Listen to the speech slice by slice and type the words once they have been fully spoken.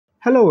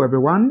Hello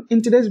everyone,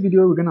 in today's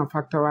video we're going to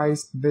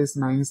factorize this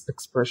nice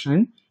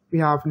expression. We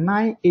have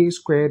 9a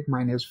squared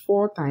minus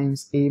 4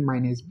 times a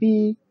minus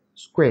b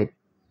squared.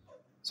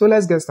 So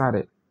let's get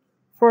started.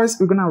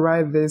 First we're going to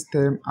write this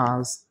term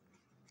as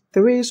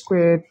 3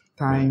 squared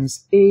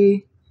times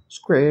a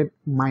squared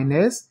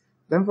minus,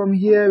 then from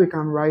here we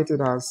can write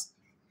it as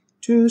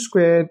 2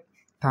 squared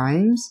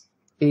times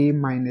a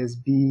minus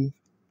b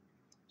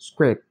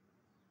squared.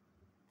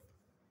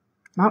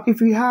 Now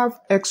if we have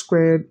x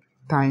squared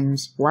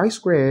times y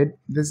squared,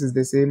 this is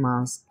the same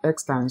as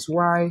x times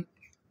y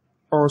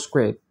all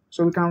squared.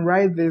 So we can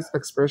write this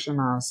expression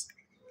as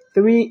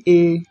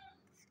 3a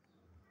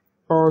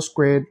all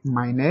squared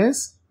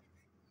minus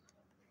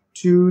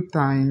 2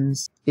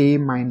 times a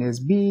minus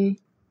b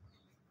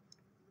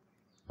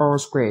all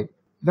squared.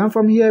 Then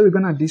from here we're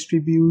going to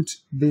distribute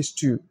these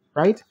two,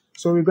 right?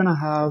 So we're going to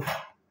have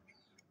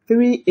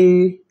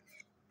 3a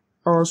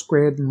all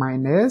squared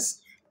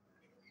minus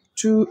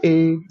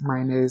 2a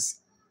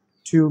minus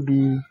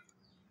 2b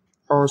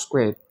all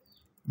squared.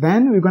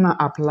 Then we're going to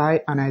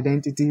apply an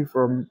identity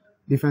from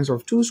difference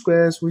of two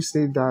squares, which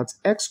says that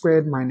x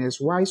squared minus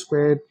y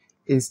squared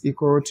is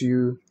equal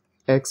to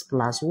x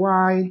plus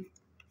y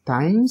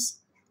times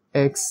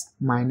x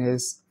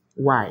minus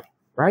y,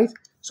 right?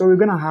 So we're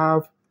going to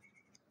have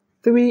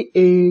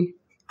 3a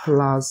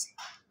plus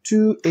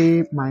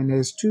 2a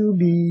minus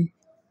 2b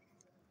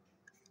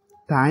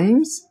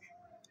times,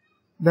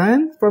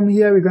 then from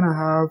here we're going to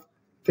have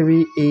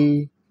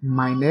 3a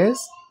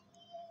minus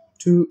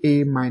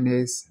 2a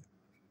minus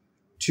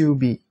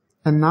 2b.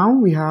 And now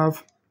we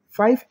have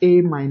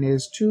 5a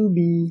minus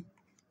 2b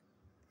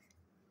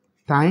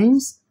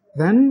times,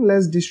 then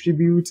let's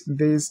distribute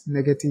this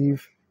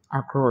negative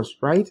across,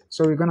 right?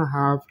 So we're going to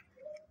have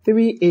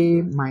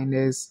 3a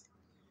minus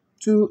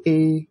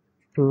 2a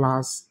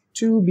plus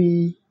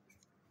 2b.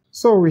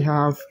 So we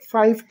have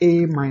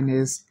 5a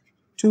minus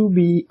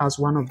 2b as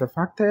one of the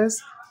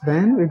factors.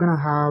 Then we're going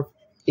to have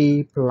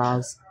a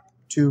plus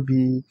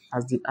 2b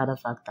as the other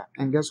factor.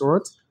 And guess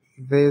what?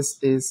 This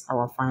is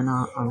our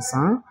final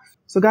answer.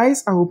 So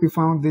guys, I hope you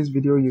found this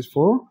video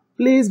useful.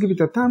 Please give it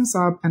a thumbs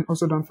up and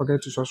also don't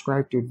forget to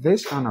subscribe to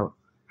this channel.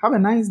 Have a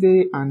nice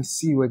day and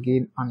see you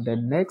again on the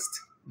next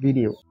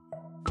video.